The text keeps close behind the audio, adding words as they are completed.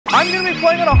I'm gonna be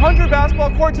playing on 100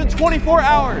 basketball courts in 24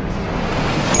 hours.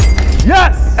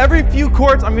 Yes! Every few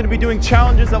courts, I'm gonna be doing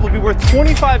challenges that will be worth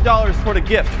 $25 toward a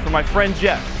gift for my friend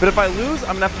Jeff. But if I lose,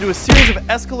 I'm gonna have to do a series of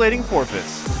escalating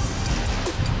forfeits.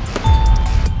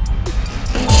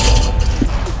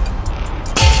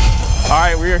 All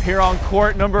right, we are here on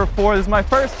court number 4. This is my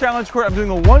first challenge court. I'm doing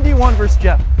a 1v1 versus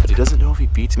Jeff. But he doesn't know if he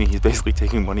beats me, he's basically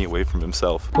taking money away from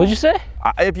himself. What'd you say?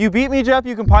 If you beat me, Jeff,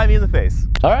 you can pie me in the face.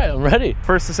 All right, I'm ready.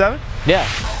 First to 7? Yeah.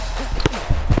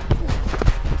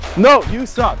 No, you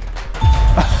suck.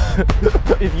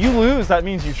 If you lose, that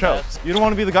means you choked. You don't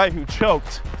want to be the guy who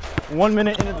choked 1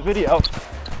 minute into the video.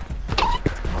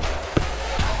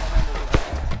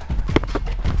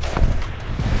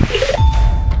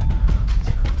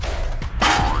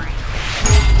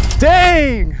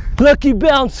 Dang! Lucky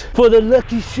bounce for the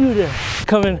lucky shooter.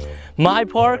 Coming my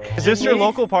park. Is this your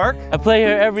local park? I play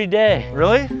here every day.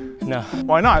 Really? No.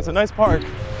 Why not? It's a nice park.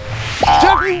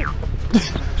 Jeffy!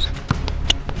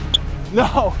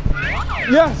 No.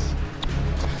 Yes.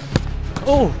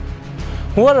 Oh,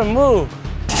 what a move.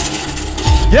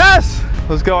 Yes!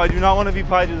 Let's go. I do not want to be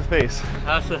pied to the face.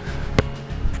 Awesome.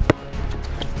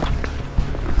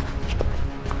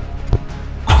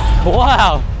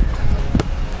 Wow.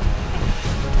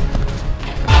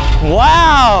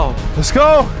 Wow. Let's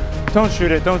go. Don't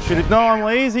shoot it. Don't shoot it. No, I'm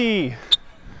lazy.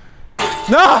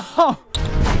 No!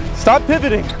 Stop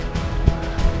pivoting.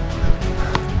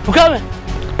 I'm coming.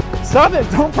 Stop it.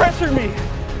 Don't pressure me.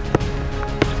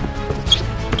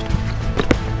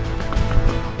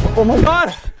 Oh my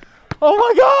God. Oh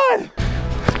my God.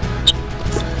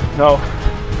 No.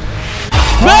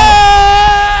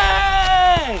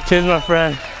 Bang! Cheers, my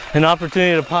friend. An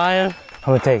opportunity to pie him. I'm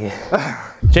gonna take it.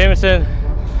 Jameson,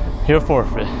 you're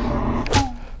forfeit.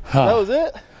 That was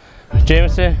it?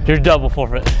 Jameson, you're double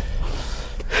forfeit.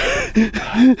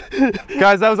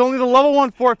 Guys, that was only the level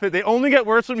 1 forfeit. They only get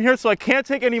worse from here, so I can't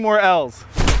take any more L's.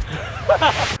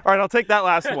 All right, I'll take that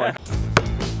last one.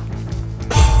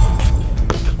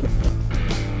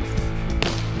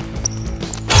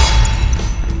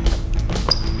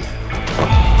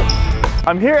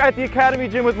 I'm here at the Academy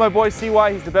Gym with my boy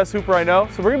CY. He's the best hooper I know.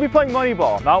 So we're gonna be playing money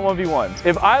ball, not 1v1.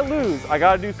 If I lose, I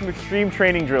gotta do some extreme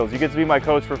training drills. You get to be my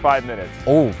coach for 5 minutes.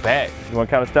 Oh, bet. You wanna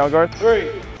count us down, Garth?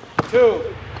 3, 2,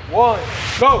 1,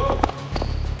 go!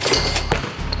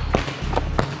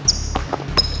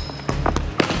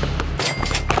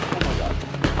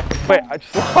 Wait, I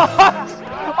just lost!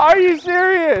 Are you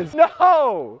serious?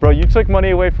 No! Bro, you took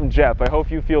money away from Jeff. I hope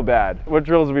you feel bad. What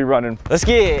drills are we running? Let's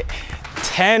get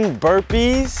 10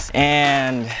 burpees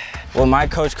and what my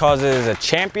coach calls it is a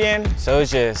champion. So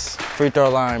it's just free throw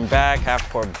line back, half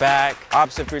court back,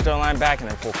 opposite free throw line back, and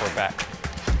then full court back.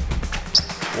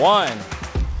 1,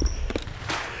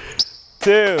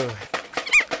 2.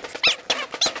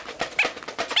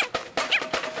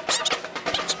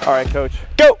 All right, coach.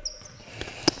 Go!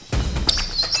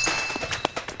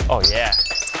 Oh yeah.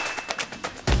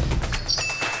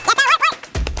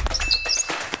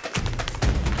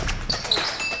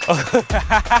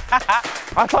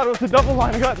 I thought it was a double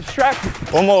line. I got distracted.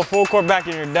 One more full court back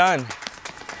and you're done.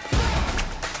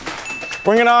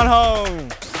 Bring it on home.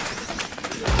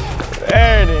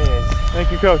 There it is.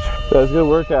 Thank you, coach. That was a good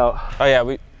workout. Oh yeah,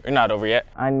 we're not over yet.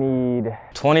 I need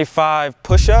 25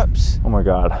 push-ups. Oh my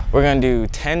God. We're gonna do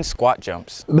 10 squat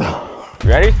jumps. You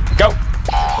ready? Go.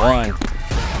 1,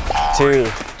 2,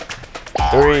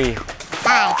 3,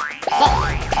 5,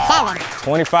 6, 7.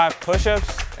 25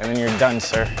 push-ups, and then you're done,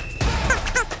 sir.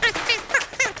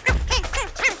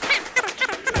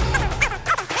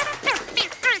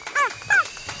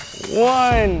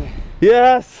 One.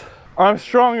 Yes, I'm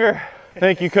stronger.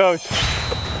 Thank you, coach.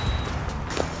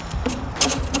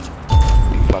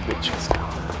 My big chest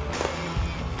down.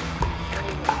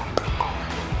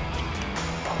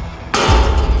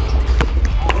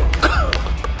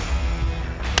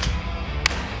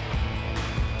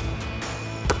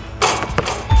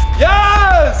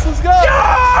 Yes! Let's go!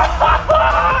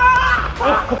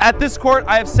 At this court,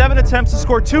 I have 7 attempts to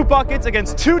score 2 buckets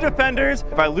against 2 defenders.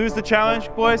 If I lose the challenge,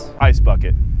 boys, ice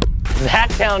bucket. It's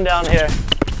Hacktown down here.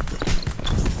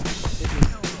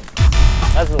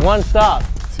 That's the one stop.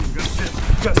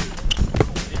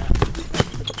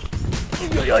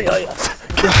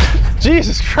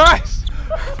 Jesus Christ!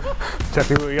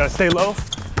 Jeffy, we gotta stay low.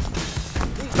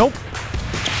 Nope.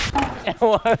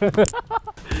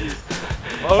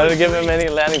 I didn't give him any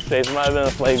landing space. Might have been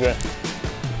a flagrant.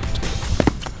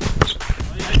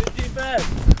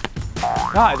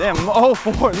 God damn, I'm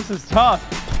 0-4. This is tough.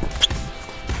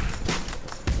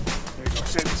 There you go.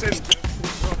 Sit.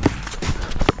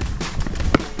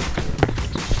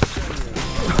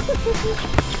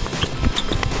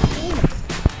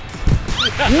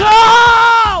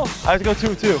 No! I have to go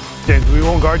 2-2. James, we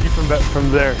won't guard you from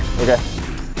there. Okay.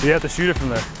 You have to shoot it from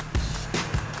there.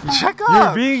 Check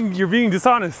up. You're being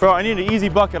dishonest. Bro, I need an easy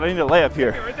bucket. I need a layup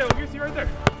here. Right there, we'll give it to you right there.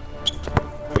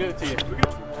 We'll give it to you.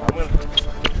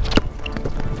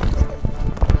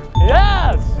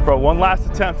 Yes! Bro, one last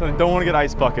attempt and I don't want to get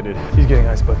ice bucketed. He's getting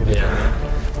ice bucketed.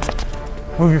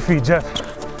 Yeah. Move your feet, Jeff.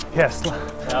 Yes. You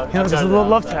know, just a little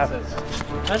love tap.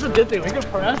 That's a good thing. We can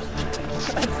press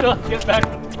and still get back.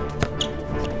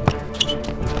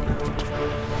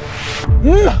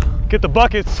 Get the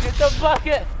buckets. Get the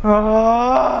bucket.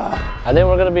 I think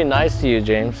we're gonna be nice to you,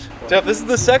 James. Jeff, this is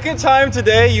the second time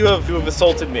today you have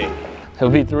assaulted me. He'll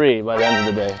be 3 by the end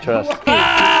of the day, trust.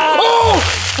 Oh,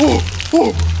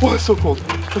 it's so cold.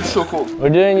 It's so cold. We're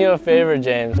doing you a favor,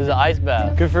 James. This is an ice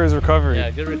bath. Good for his recovery.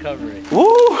 Yeah, good recovery. Woo!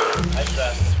 Ice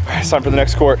bath. All right, it's time for the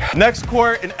next court. Next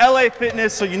court in LA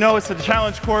Fitness, so you know it's a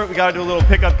challenge court. We gotta do a little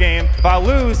pickup game. If I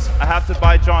lose, I have to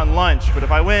buy John lunch, but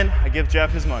if I win, I give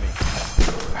Jeff his money.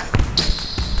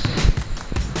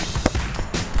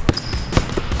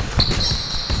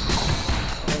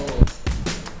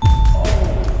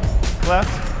 Left.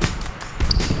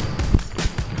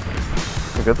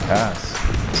 A good pass.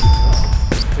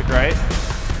 Kick right.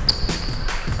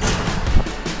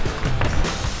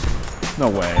 No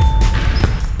way.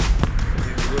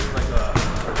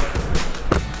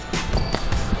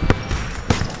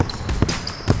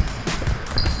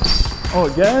 Oh,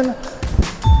 again?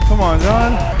 Come on,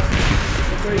 John.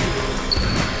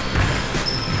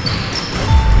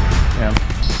 Damn.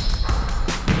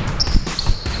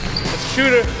 It's a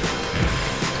shooter.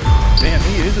 Damn,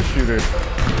 he is a shooter.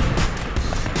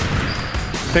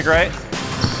 Pick right.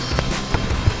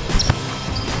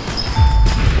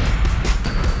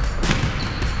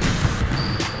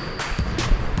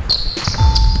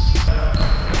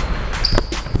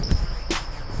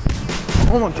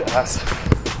 Oh my gosh.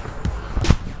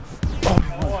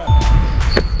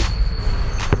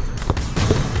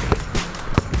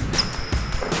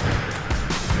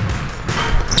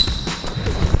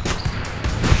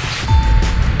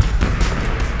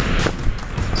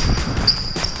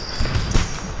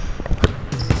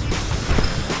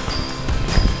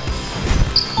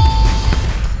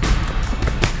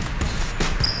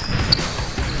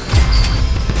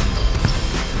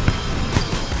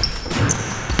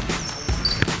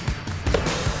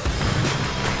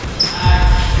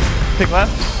 Pick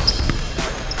left.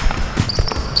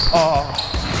 Oh,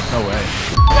 no way.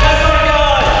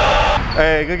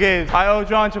 Hey, good game. I owe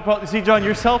John Chipotle. See, John,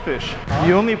 you're selfish.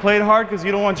 You only played hard because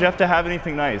you don't want Jeff to have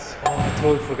anything nice. Oh, I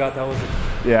totally forgot that was it.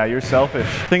 Yeah, you're selfish.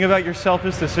 Think about your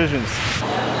selfish decisions.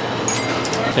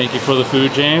 Thank you for the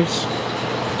food, James.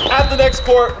 At the next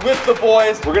court with the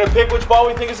boys, we're gonna pick which ball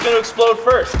we think is gonna explode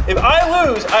first. If I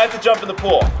lose, I have to jump in the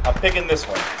pool. I'm picking this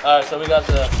one. All right, so we got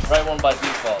the right one by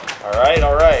default. All right,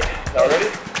 all right. Y'all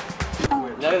ready?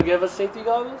 You're not gonna give us safety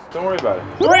goggles? Don't worry about it.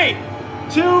 3,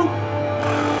 2.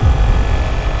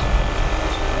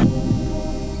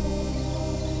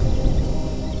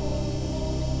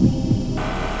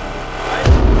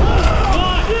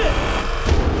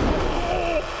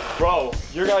 Bro,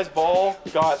 your guys' ball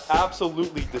got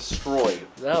absolutely destroyed.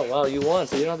 No, well, you won,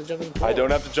 so you don't have to jump in the pool. I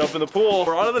don't have to jump in the pool.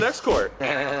 We're on to the next court.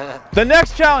 The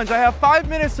next challenge, I have 5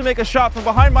 minutes to make a shot from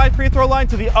behind my free throw line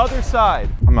to the other side.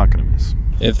 I'm not gonna miss.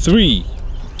 In 3,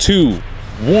 2,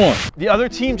 1. The other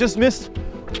team just missed.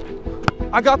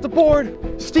 I got the board.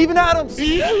 Steven Adams.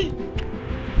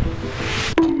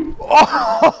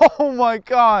 Oh my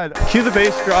God. Cue the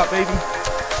bass drop, baby.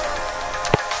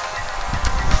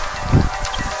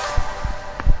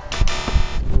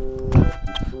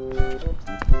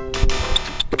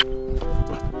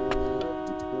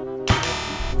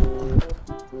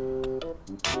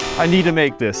 I need to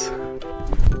make this.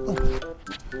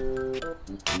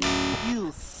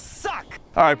 You suck.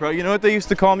 All right, bro, you know what they used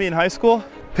to call me in high school?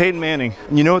 Peyton Manning.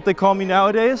 And you know what they call me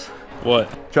nowadays?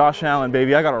 What? Josh Allen,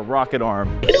 baby. I got a rocket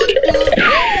arm.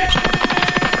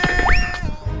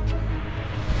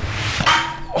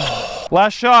 Oh,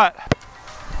 last shot.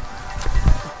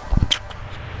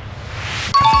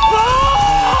 Oh!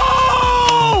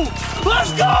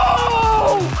 Let's go!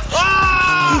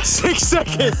 Ah! 6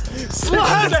 seconds.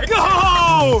 Let's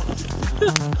go!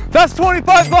 That's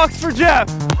 $25 for Jeff.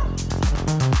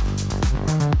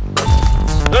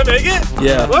 Did I make it?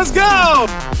 Yeah. Let's go!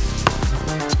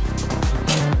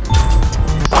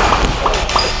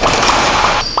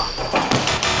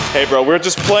 Hey bro, we're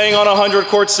just playing on 100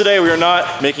 courts today. We are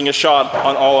not making a shot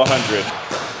on all 100.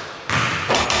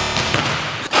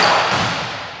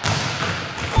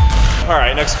 All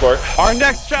right, next court. Our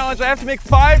next challenge, I have to make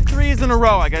 5 threes in a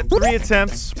row. I got 3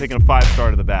 attempts, taking a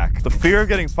 5-star to the back. The fear of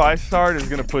getting 5-starred is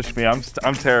gonna push me. I'm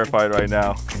terrified right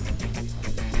now.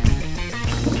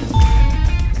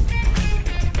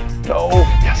 No,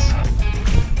 yes.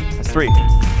 That's 3.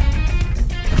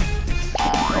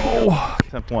 Oh,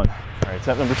 attempt 1. All right,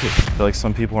 attempt number 2. I feel like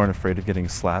some people aren't afraid of getting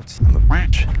slapped.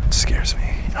 It scares me,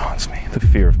 it haunts me. The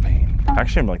fear of pain.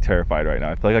 Actually, I'm like terrified right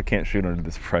now. I feel like I can't shoot under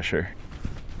this pressure.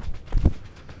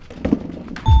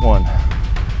 1.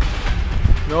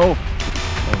 No.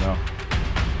 Oh no.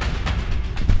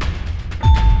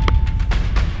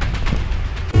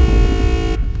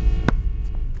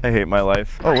 I hate my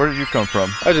life. Oh, where did you come from?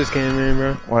 I just came in,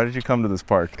 bro. Why did you come to this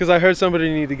park? Because I heard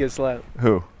somebody need to get slapped.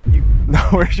 Who? You. No,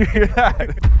 where'd you hear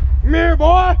that? Come here,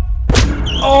 boy!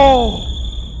 Oh!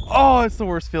 Oh, it's the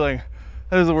worst feeling.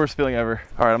 That is the worst feeling ever.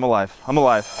 All right, I'm alive. I'm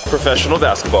alive. Professional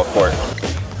basketball court.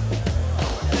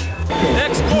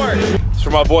 Next court. It's for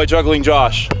my boy Juggling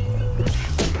Josh.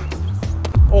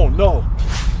 Oh no.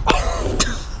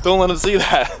 Don't let him see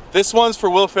that. This one's for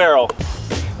Will Ferrell.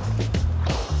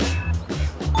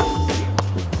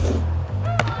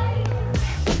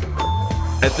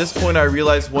 At this point, I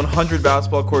realized 100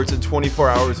 basketball courts in 24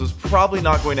 hours was probably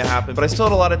not going to happen, but I still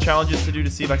had a lot of challenges to do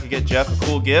to see if I could get Jeff a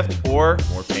cool gift or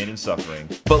more pain and suffering.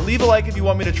 But leave a like if you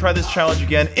want me to try this challenge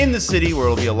again in the city where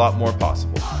it'll be a lot more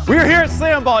possible. We are here at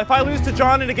Slam Ball. If I lose to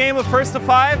John in a game of 1st to 5,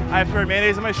 I have to wear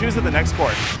mayonnaise in my shoes at the next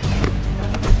court.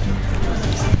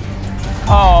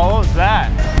 Oh, what was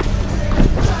that?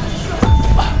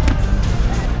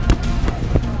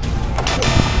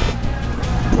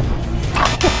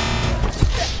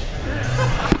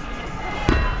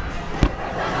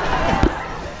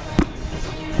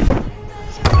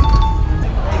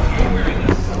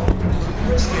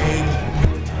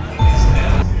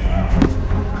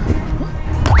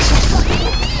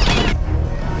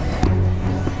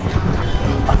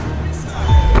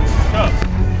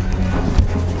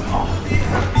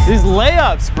 These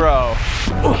layups, bro.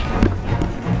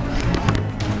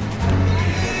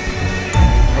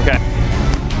 Okay.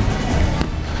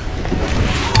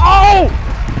 Oh!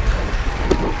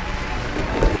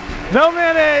 No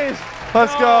mayonnaise.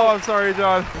 Let's go. I'm sorry,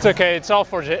 John. It's okay. It's all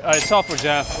for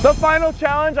Jeff. The final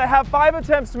challenge, I have 5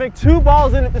 attempts to make 2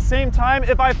 balls in at the same time.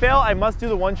 If I fail, I must do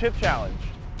the 1-chip challenge.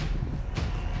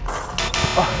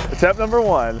 Attempt number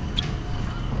 1.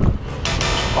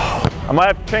 I might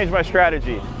have to change my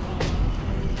strategy.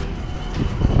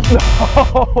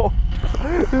 No!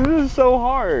 This is so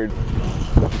hard.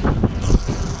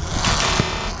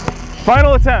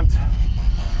 Final attempt.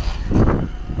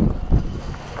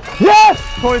 Yes!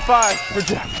 25 for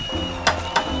Jeff.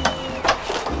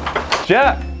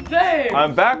 Jeff! Dang!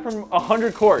 I'm back from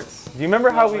 100 courts. Do you remember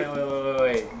how we...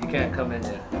 Wait. You can't come in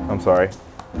here. I'm sorry.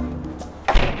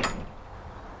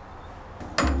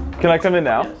 Can I come in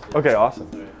now? Yes. Okay, awesome.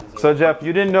 So Jeff,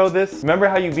 you didn't know this. Remember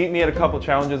how you beat me at a couple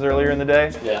challenges earlier in the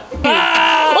day? Yeah.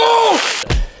 Oh!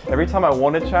 Every time I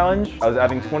won a challenge, I was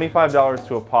adding $25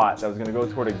 to a pot that was gonna go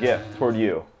toward a gift toward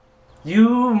you.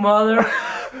 You mother...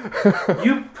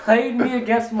 You played me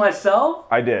against myself?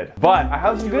 I did. But I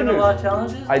have some good news. You win a lot of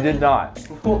challenges? I did not.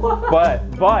 But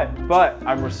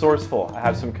I'm resourceful. I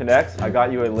have some connects. I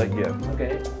got you a lit gift.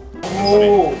 Okay.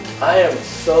 Oh, I am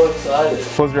so excited.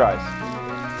 Close your eyes.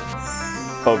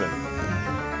 Open.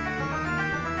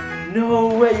 No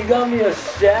way, you got me a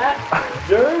Shaq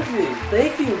jersey.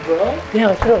 Thank you, bro. Damn,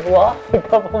 I should have lost a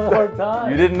couple more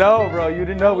times. You didn't know, bro. You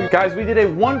didn't know. Guys, we did a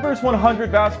 1 vs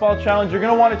 100 basketball challenge. You're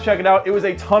gonna want to check it out. It was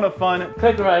a ton of fun.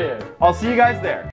 Click right here. I'll see you guys there.